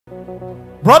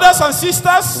Brothers and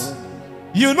sisters,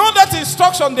 you know that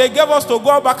instruction they gave us to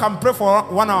go back and pray for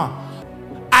 1 hour.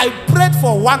 I prayed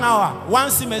for 1 hour.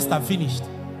 1 semester finished.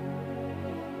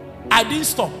 I didn't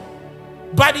stop.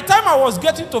 By the time I was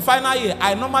getting to final year,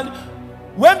 I normally,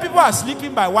 when people are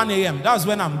sleeping by 1 a.m., that's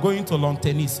when I'm going to lawn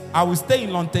tennis. I will stay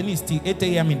in lawn tennis till 8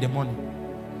 a.m. in the morning.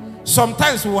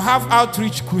 Sometimes we'll have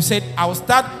outreach crusade. I will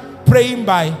start praying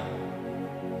by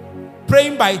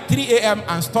 3 a.m.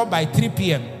 and stop by 3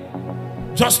 p.m.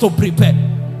 just to prepare.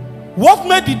 What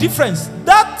made the difference?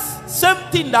 That same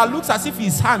thing that looks as if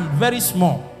his hand very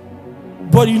small,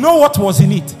 but you know what was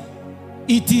in it?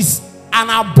 It is an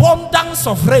abundance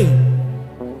of rain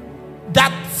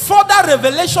that further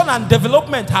revelation and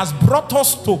development has brought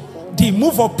us to the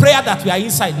move of prayer that we are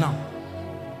inside now.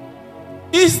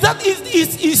 It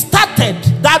started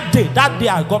that day. That day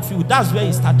I got filled. That's where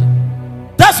it started.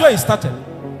 That's where it started.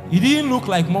 It didn't look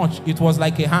like much. It was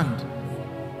like a hand.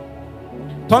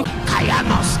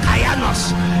 Kayanos,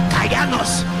 kayanos,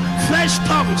 kayanos, fresh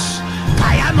tongues,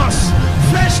 kayanos,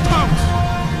 fresh tongues.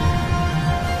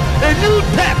 A new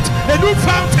depth, a new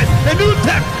fountain, a new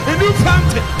depth, a new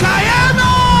fountain.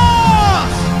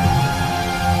 Kayanos!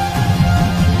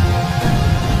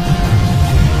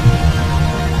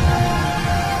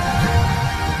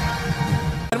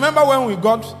 I remember when we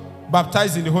got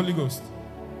baptized in the Holy Ghost.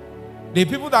 The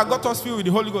people that got us filled with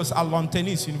the Holy Ghost at Lawn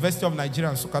Tennis, University of Nigeria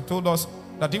and Nsukka, told us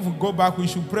that if we go back, we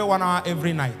should pray 1 hour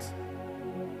every night.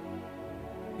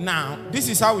 Now, this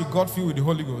is how we got filled with the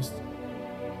Holy Ghost.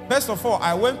 First of all,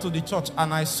 I went to the church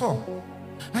and I saw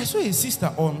a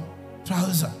sister on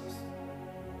trousers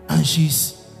and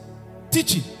she's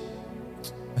teaching.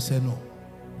 I said, no,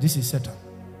 this is Satan.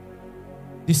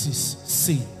 This is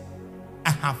sin. I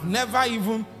have never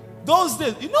even, those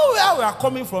days, you know where we are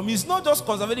coming from? It's not just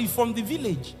conservative, from the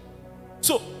village.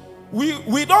 So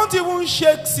we don't even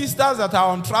shake sisters that are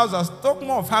on trousers. Talk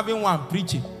more of having one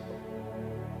preaching.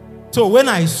 So when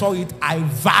I saw it, I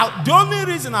vowed. The only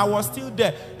reason I was still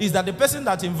there is that the person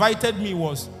that invited me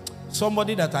was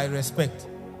somebody that I respect.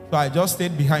 So I just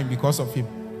stayed behind because of him.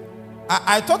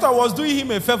 I thought I was doing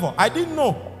him a favor. I didn't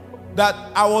know that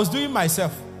I was doing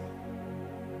myself.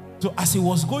 So as it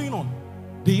was going on,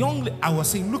 the young lady, I was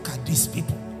saying, look at these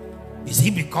people. Is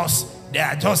it because they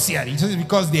are just here? It's just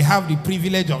because they have the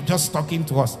privilege of just talking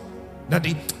to us? That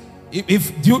do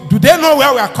they know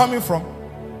where we are coming from?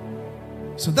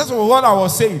 So that's what I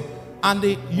was saying. And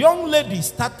the young lady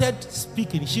started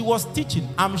speaking. She was teaching.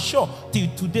 I'm sure till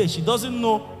today she doesn't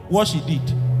know what she did.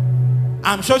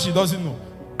 I'm sure she doesn't know.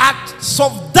 As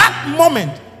of that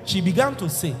moment, she began to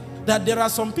say that there are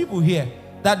some people here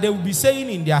that they will be saying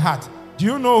in their heart, do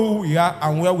you know who we are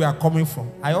and where we are coming from?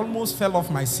 I almost fell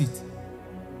off my seat.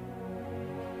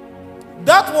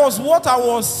 That was what I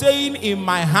was saying in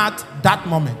my heart that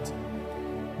moment.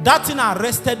 That thing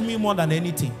arrested me more than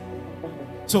anything.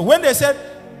 So when they said,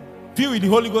 filled with the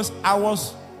Holy Ghost, I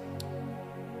don't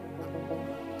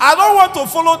want to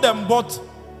follow them, but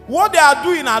what they are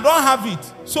doing, I don't have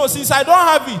it. So since I don't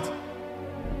have it,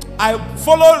 I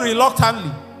follow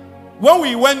reluctantly. When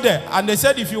we went there, and they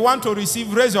said, if you want to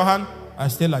receive, raise your hand. I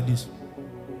stay like this.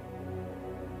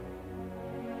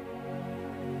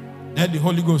 Then the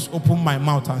Holy Ghost opened my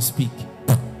mouth and speak.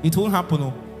 It won't happen.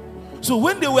 No. So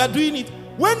when they were doing it,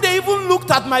 when they even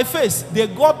looked at my face, they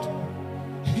got,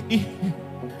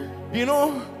 you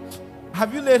know,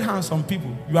 have you laid hands on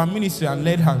people? You are ministry and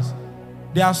laid hands.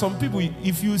 There are some people,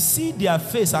 if you see their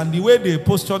face and the way they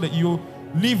posture, that you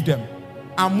leave them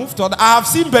and move to other. I have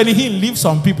seen Benny Hinn leave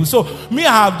some people. So me,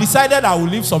 I have decided I will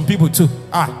leave some people too.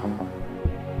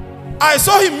 I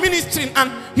saw him ministering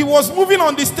and he was moving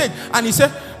on the stage and he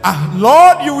said,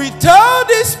 Lord, you will tell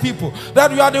these people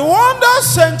that you are the one that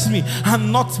sent me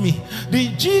and not me. The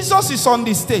Jesus is on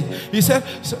the stage. He said,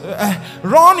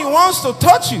 Ron, he wants to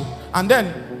touch you. And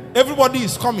then everybody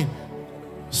is coming.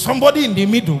 Somebody in the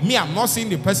middle, me, I'm not seeing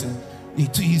the person.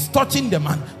 He's touching them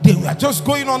and they were just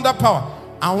going under power.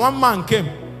 And one man came,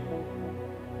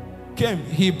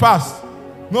 he passed.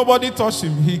 Nobody touched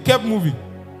him. He kept moving.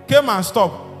 Came and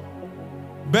stopped.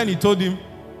 Benny told him,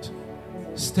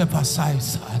 step aside,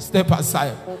 sir. Step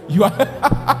aside. You are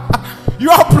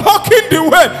blocking the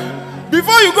way.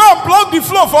 Before you go and block the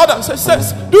flow for others,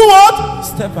 says, do what?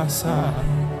 Step aside.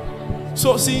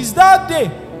 So since that day,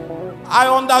 I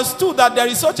understood that there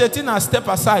is such a thing as step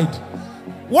aside.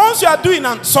 Once you are doing,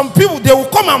 and some people, they will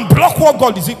come and block what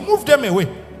God is doing. Move them away.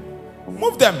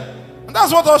 Move them. And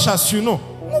that's what ushers should know.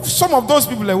 Move some of those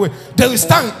people away. They will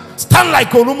stand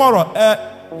like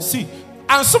Olumoro. See.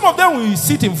 And some of them will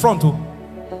sit in front.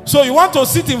 Oh. So you want to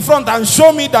sit in front and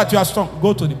show me that you are strong.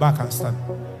 Go to the back and stand.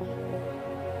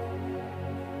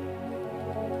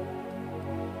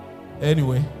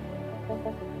 Anyway,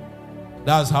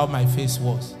 that's how my face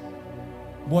was.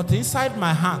 But inside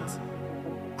my heart,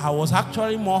 I was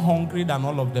actually more hungry than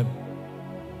all of them.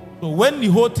 So when the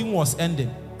whole thing was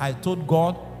ending, I told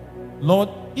God, Lord,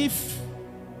 if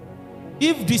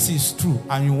this is true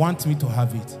and you want me to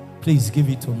have it, please give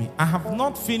it to me. I have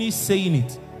not finished saying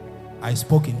it. I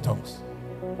spoke in tongues.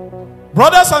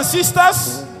 Brothers and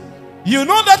sisters, you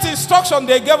know that instruction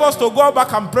they gave us to go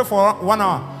back and pray for 1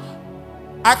 hour.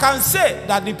 I can say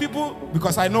that the people,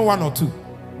 because I know one or two,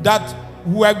 that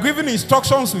were given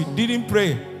instructions with didn't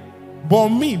pray. But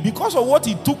me, because of what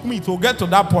it took me to get to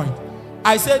that point,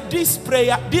 I said, this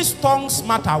prayer, this tongues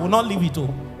matter, I will not leave it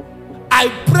all. I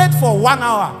prayed for 1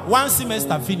 hour, 1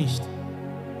 semester finished.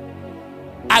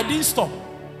 I didn't stop.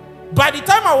 By the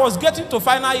time I was getting to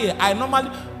final year, I normally,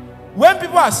 when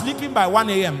people are sleeping by 1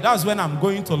 a.m., that's when I'm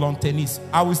going to lawn tennis.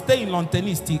 I will stay in lawn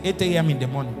tennis till 8 a.m. in the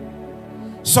morning.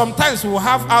 Sometimes we'll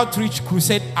have outreach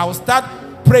crusade. I will start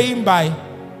praying by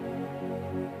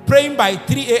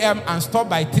 3 a.m. and stop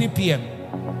by 3 p.m.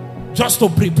 just to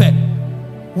prepare.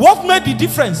 What made the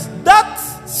difference? That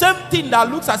same thing that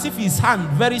looks as if his hand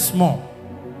very small.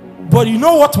 But you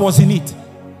know what was in it?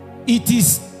 It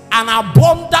is an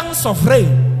abundance of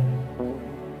rain.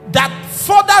 That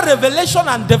further revelation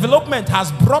and development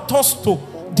has brought us to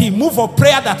the move of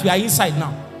prayer that we are inside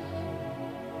now.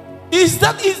 It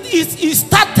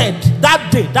started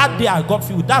that day I got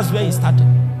filled. That's where it started.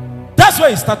 That's where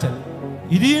it started.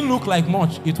 It didn't look like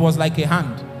much. It was like a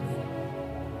hand.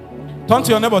 Turn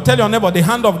to your neighbor. Tell your neighbor, the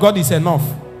hand of God is enough.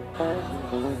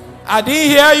 I didn't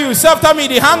hear you. Say after me,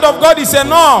 the hand of God is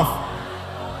enough.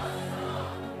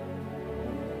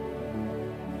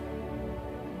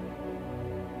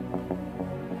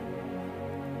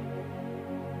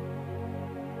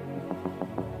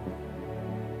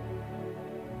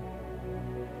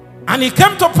 And it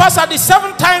came to pass at the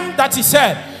 7th time that he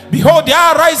said, behold,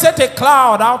 there riseth a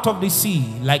cloud out of the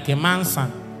sea, like a man's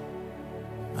son.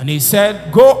 And he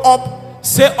said, go up,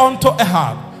 say unto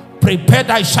Ahab, prepare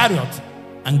thy chariot,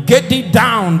 and get thee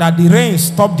down, that the rain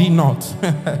stop thee not.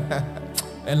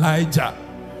 Elijah.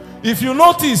 If you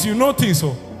notice, you notice.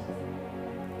 Oh.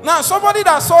 Now, somebody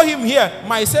that saw him here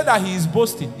might say that he is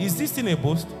boasting. Is this thing a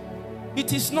boast?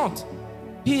 It is not.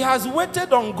 He has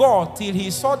waited on God till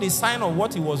he saw the sign of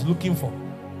what he was looking for.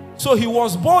 So he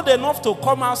was bold enough to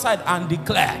come outside and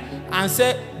declare and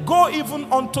say, go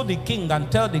even unto the king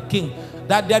and tell the king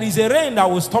that there is a rain that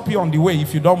will stop you on the way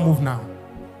if you don't move now.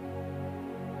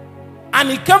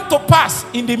 And it came to pass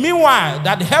in the meanwhile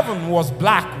that heaven was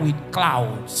black with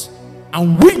clouds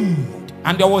and wind,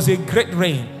 and there was a great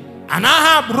rain. And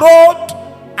Ahab rode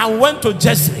and went to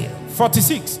Jezreel.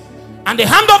 46. And the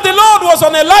hand of the Lord was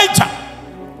on Elijah.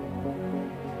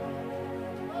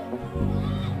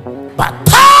 But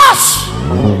touch!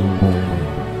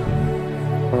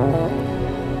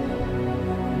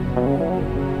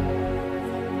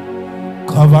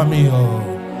 Cover me, oh.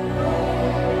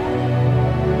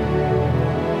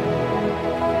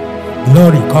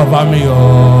 Glory, cover me, oh.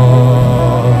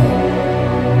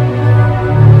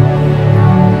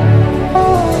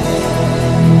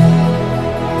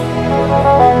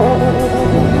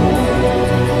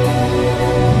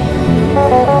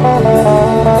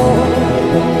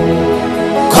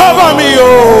 Cover me, oh.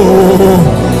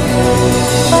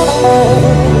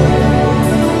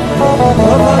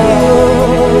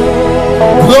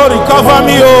 Glory, cover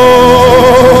me, oh.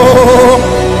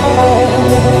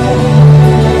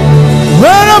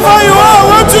 Wherever you are, I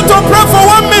want you to pray for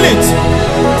 1